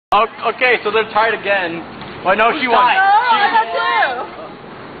Okay, so they're tied again. Well, no, she won.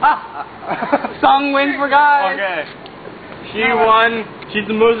 Song wins for guys. Okay. She won. She's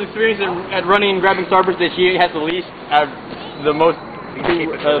the most experienced at running and grabbing starbursts. That she has the least out of the most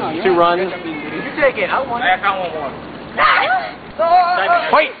two runs. You take it. I won. I found one.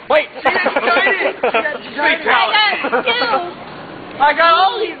 Wait. I got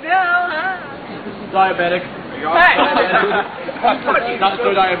all these now. Diabetic. Hey. Not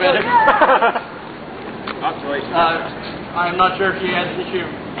so diabetic. I'm not sure if she has an issue of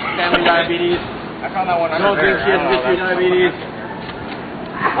family diabetes. I found that one. I don't think she has an issue of diabetes.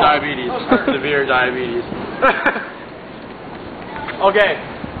 Diabetes. Severe diabetes. Okay.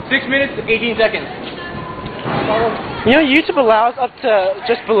 6 minutes, 18 seconds. You know, YouTube allows up to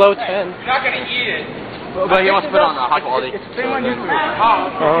just below 10. You're not going to eat it. But he wants to put it on high quality. It's the same on YouTube. Oh.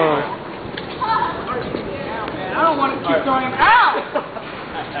 I don't want to keep throwing him out.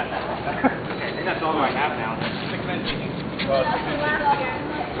 I think that's all I have now. 6 minutes.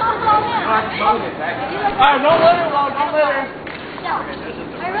 Alright, don't let her, Ron. Don't let her.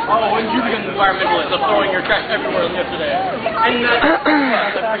 Oh, when you become an environmentalist of throwing your trash everywhere yesterday. And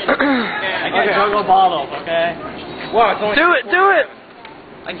I can't juggle bottles, okay? Wow, it's only Do it!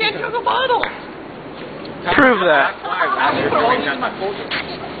 I can't juggle bottles! Prove that.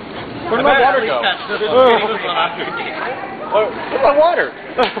 Where did my water go? Where's my water?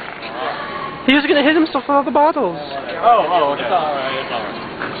 He was gonna hit himself with all the bottles. Oh, okay. It's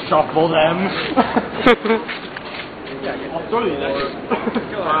alright. Shuffle them. I'll throw you that.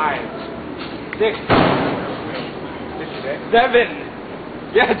 5, 6, 7.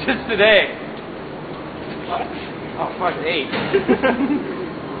 Yeah, just today. oh fuck, 8.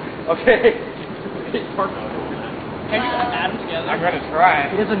 Okay. Can you add them together? I'm gonna try.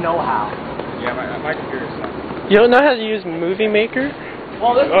 He doesn't know how. Yeah, my computer sucks. You don't know how to use Movie Maker?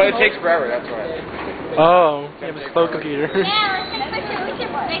 Well, this Oh, it takes forever, that's why. Oh, you have a slow computer. Yeah, let's take pictures. We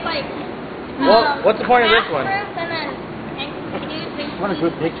should make like. Well, what's the point of this one? I want a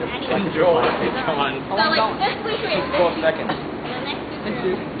good picture. Enjoy. Come on. So like this week is 12 seconds. the next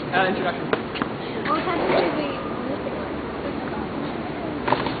week. Introduction. Oh,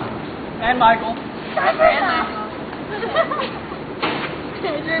 And Michael.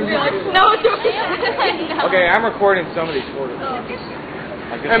 No, Okay, I'm recording some of these photos. Like this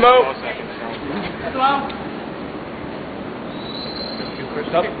is Mo. 12 seconds. Hello. You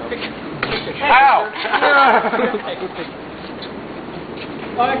pushed up? Ow!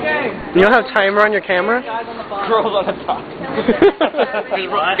 Okay. You don't have timer on your camera? Guys on the bottom. Girls on the top.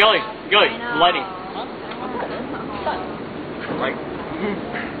 Gilly, lighting. Right.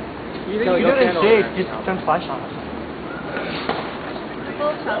 You didn't shake. Just turn flash on.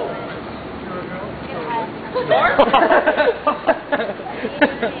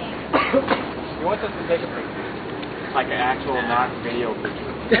 He wants us to take a picture. Like an actual non-video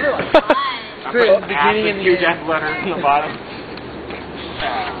picture. I'm The putting beginning and the huge end. F letters in the bottom.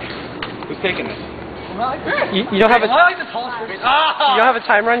 Who's taking this? You don't have a I like the tallest person. you don't have a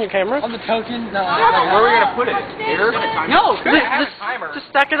timer on your camera? On the token? No. Where are we gonna put it? Here? No. Just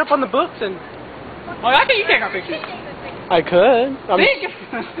stack it up on the books and Oh, I think you take our pictures. I could. I'm just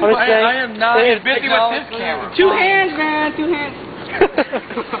saying. I am not. He's busy with his camera. 2 hands, man. 2 hands.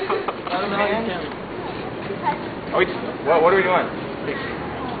 What are we doing?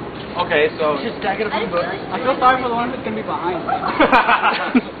 Okay, so Just stack it up on the book. I feel sorry for the one who's gonna be behind.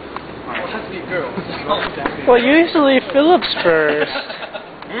 Well, usually Phillips first.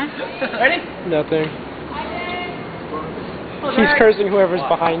 Ready? Nothing. He's cursing whoever's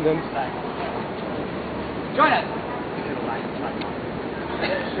behind him. Join us.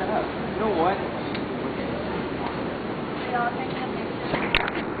 shut up. You know what?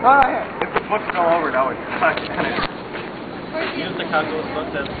 Oh, yeah. If the foot's all over, that would suck. Use the console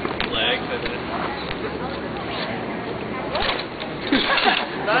supposed to have legs and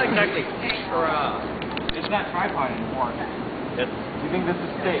not exactly It's not tripod anymore. You think this is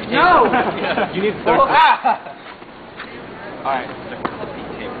safe? No! Yeah. You need the third. Alright.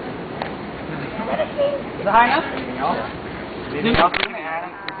 Is it high enough? Anything else? Anything else?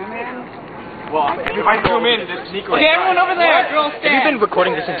 Zoom in. Well, if I zoom in, this sneaker. Okay, everyone over there. Girls stand. Have you been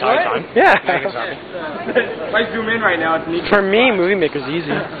recording this entire time? Yeah. If I zoom in right now, it's Nico. For me, Movie Maker's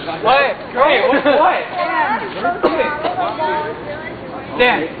easy. What? Hey, what?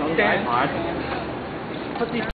 Stand. Stand. Put these